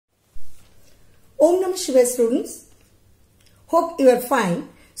everyone, Shiva students. Hope you are fine.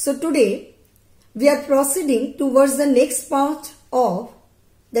 So today we are proceeding towards the next part of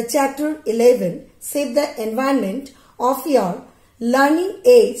the chapter 11, Save the Environment, of your Learning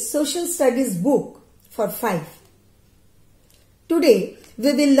Age Social Studies book for 5. Today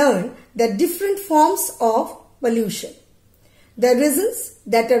we will learn the different forms of pollution, the reasons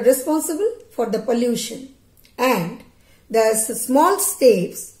that are responsible for the pollution, and the small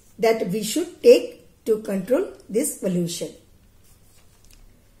steps that we should take to control this pollution.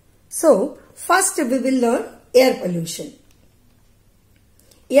 So, first we will learn air pollution.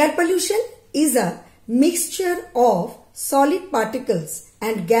 Air pollution is a mixture of solid particles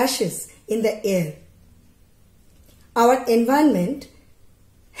and gases in the air. Our environment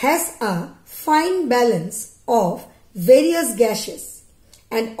has a fine balance of various gases,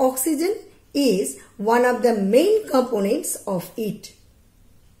 and oxygen is one of the main components of it.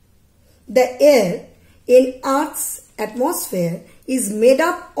 The air in Earth's atmosphere is made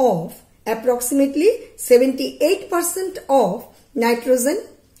up of approximately 78% of nitrogen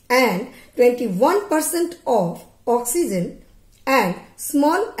and 21% of oxygen and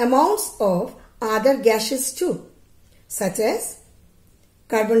small amounts of other gases too, such as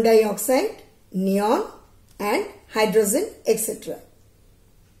carbon dioxide, neon and hydrogen, etc.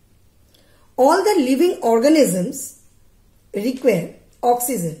 All the living organisms require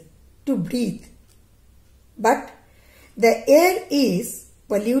oxygen to breathe, but the air is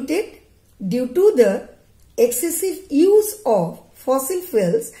polluted due to the excessive use of fossil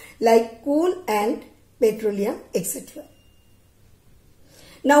fuels like coal and petroleum, etc.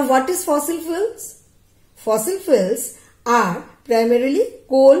 Now, what is fossil fuels? Fossil fuels are primarily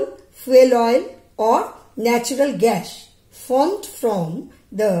coal, fuel oil or natural gas formed from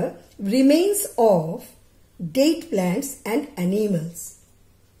the remains of dead plants and animals.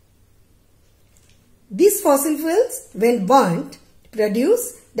 These fossil fuels, when burnt,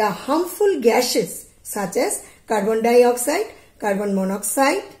 produce the harmful gases such as carbon dioxide, carbon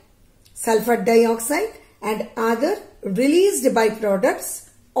monoxide, sulfur dioxide and other released byproducts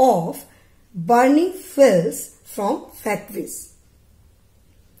of burning fuels from factories.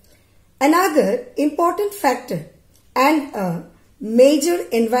 Another important factor and a major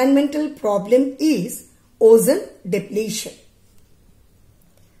environmental problem is ozone depletion.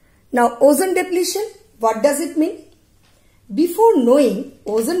 Now, ozone depletion, what does it mean? Before knowing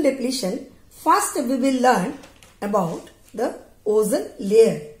ozone depletion, first we will learn about the ozone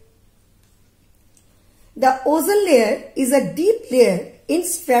layer. The ozone layer is a deep layer in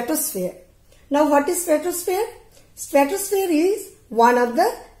stratosphere. Now, what is stratosphere? Stratosphere is one of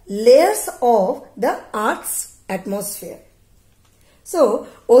the layers of the Earth's atmosphere. So,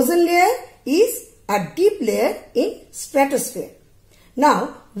 ozone layer is a deep layer in stratosphere.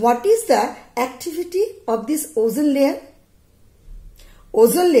 Now, what is the activity of this ozone layer?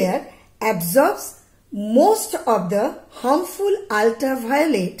 Ozone layer absorbs most of the harmful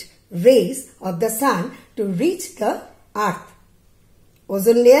ultraviolet rays of the sun to reach the earth.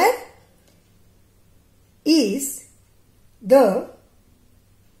 Ozone layer is the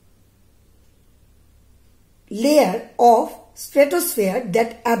layer of stratosphere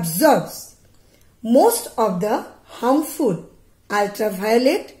that absorbs most of the harmful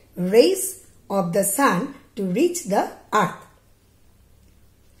ultraviolet rays of the sun to reach the earth.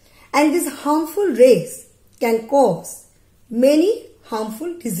 And these harmful rays can cause many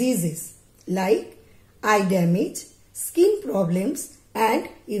harmful diseases like eye damage, skin problems and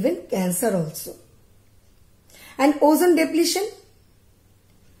even cancer also. And ozone depletion?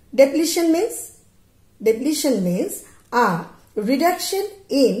 Depletion means a reduction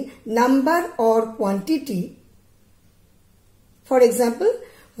in number or quantity. For example,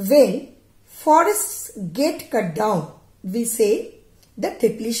 when forests get cut down, we say the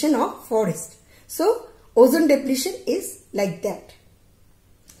depletion of forest. So, ozone depletion is like that.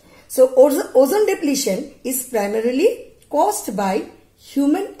 So, ozone depletion is primarily caused by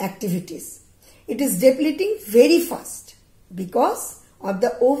human activities. It is depleting very fast because of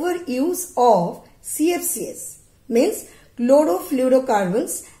the overuse of CFCs, means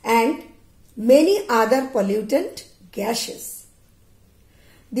chlorofluorocarbons and many other pollutant gases.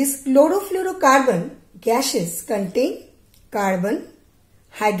 These chlorofluorocarbon gases contain carbon,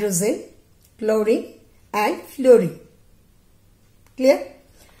 hydrogen, chlorine and fluorine. Clear?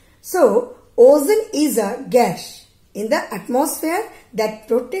 So, ozone is a gas in the atmosphere that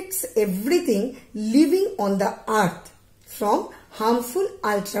protects everything living on the earth from harmful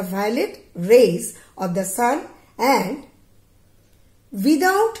ultraviolet rays of the sun, and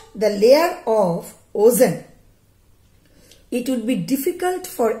without the layer of ozone, it would be difficult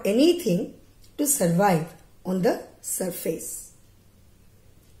for anything to survive on the surface.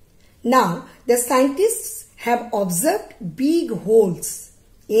 Now, the scientists have observed big holes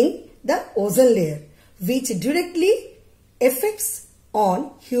in the ozone layer which directly affects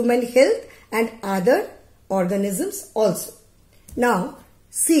on human health and other organisms also. Now,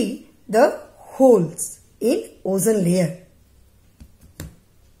 see the holes in ozone layer.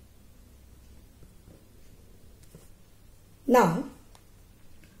 Now,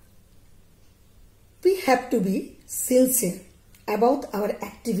 we have to be sincere about our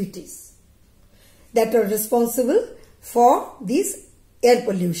activities that are responsible for this air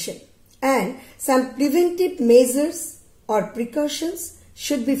pollution, and some preventive measures or precautions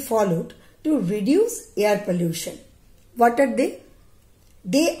should be followed to reduce air pollution. What are they?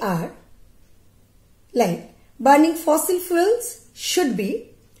 They are like burning fossil fuels should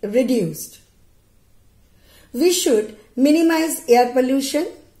be reduced. We should minimize air pollution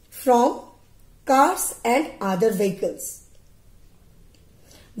from cars and other vehicles.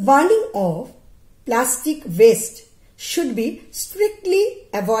 Burning of plastic waste should be strictly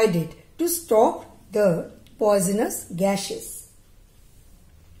avoided to stop the poisonous gases.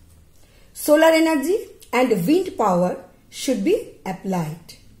 Solar energy and wind power should be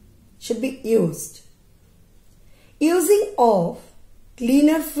applied, should be used. Using of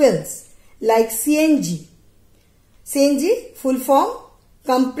cleaner fuels like CNG. CNG full form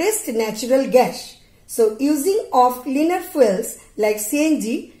compressed natural gas. So using of cleaner fuels like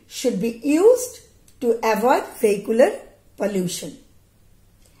CNG should be used to avoid vehicular pollution.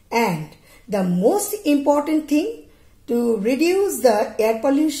 And the most important thing to reduce the air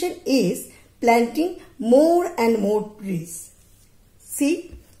pollution is planting more and more trees.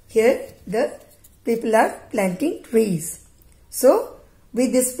 See, here the people are planting trees. So,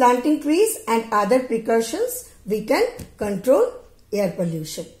 with this planting trees and other precautions, we can control air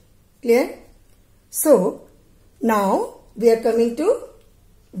pollution. Clear? So, now we are coming to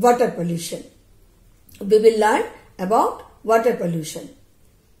water pollution. We will learn about water pollution.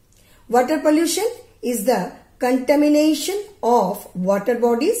 Water pollution is the contamination of water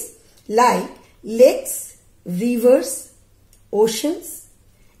bodies like lakes, rivers, oceans,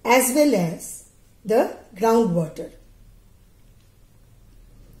 as well as the groundwater.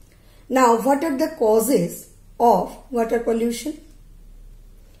 Now, what are the causes of water pollution?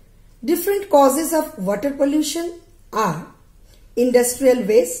 Different causes of water pollution are industrial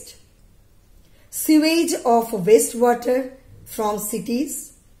waste, sewage of wastewater from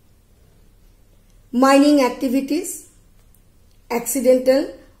cities, mining activities,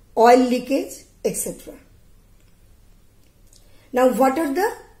 accidental oil leakage, etc. Now, what are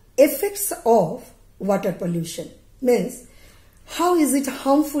the effects of water pollution? Means, how is it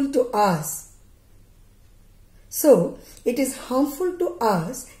harmful to us? So, it is harmful to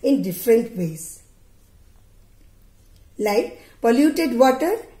us in different ways. Like, polluted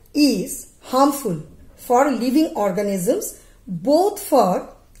water is harmful for living organisms, both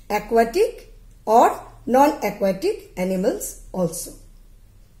for aquatic or non-aquatic animals also.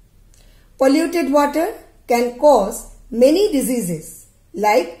 Polluted water can cause many diseases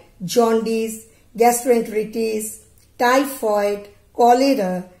like jaundice, gastroenteritis, typhoid,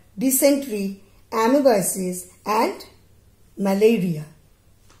 cholera, dysentery, amoebiasis and malaria.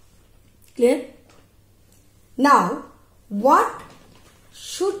 Clear? Now, what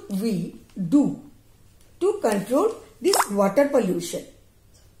should we do to control this water pollution?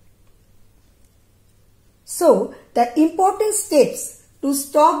 So, the important steps to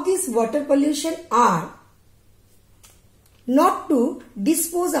stop this water pollution are not to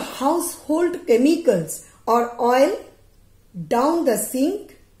dispose of household chemicals or oil down the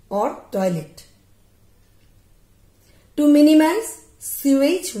sink or toilet. To minimize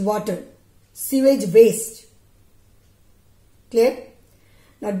sewage water, sewage waste. Clear?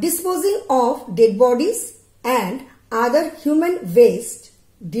 Now, disposing of dead bodies and other human waste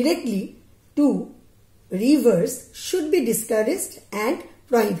directly to rivers should be discouraged and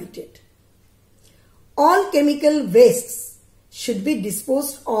prohibited. All chemical wastes should be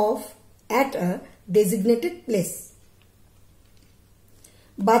disposed of at a designated place.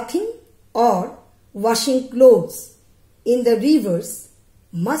 Bathing or washing clothes in the rivers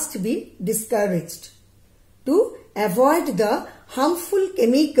must be discouraged to avoid the harmful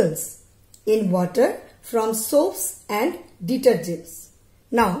chemicals in water from soaps and detergents.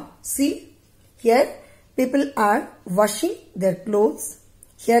 Now, see, here people are washing their clothes.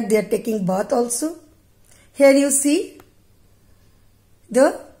 Here they are taking bath also. Here you see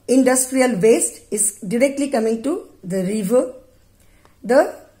the industrial waste is directly coming to the river.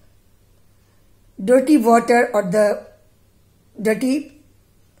 The dirty water or the dirty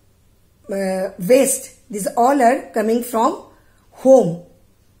waste, these all are coming from home.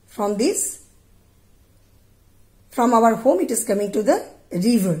 From our home it is coming to the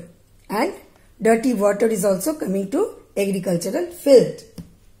river, and dirty water is also coming to agricultural field.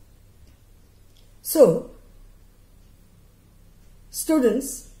 So,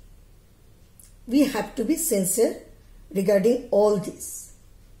 students, we have to be sincere regarding all this.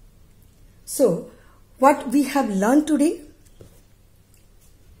 So, what we have learned today?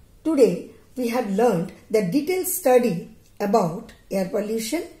 Today, we have learned the detailed study about air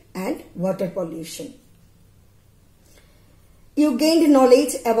pollution and water pollution. You gained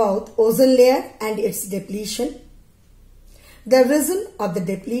knowledge about ozone layer and its depletion, the reason of the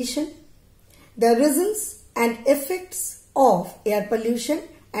depletion, the reasons and effects of air pollution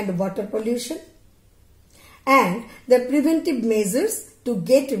and water pollution, and the preventive measures to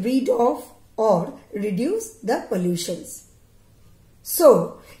get rid of or reduce the pollutions.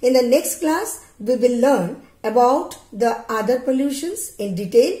 So, in the next class, we will learn about the other pollutions in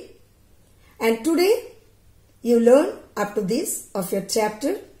detail. And today, you learn up to this of your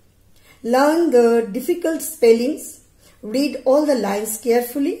chapter. Learn the difficult spellings. Read all the lines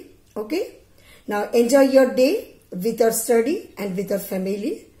carefully. Okay? Now, enjoy your day with your study and with your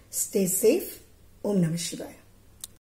family. Stay safe. Om Namah Shivaya.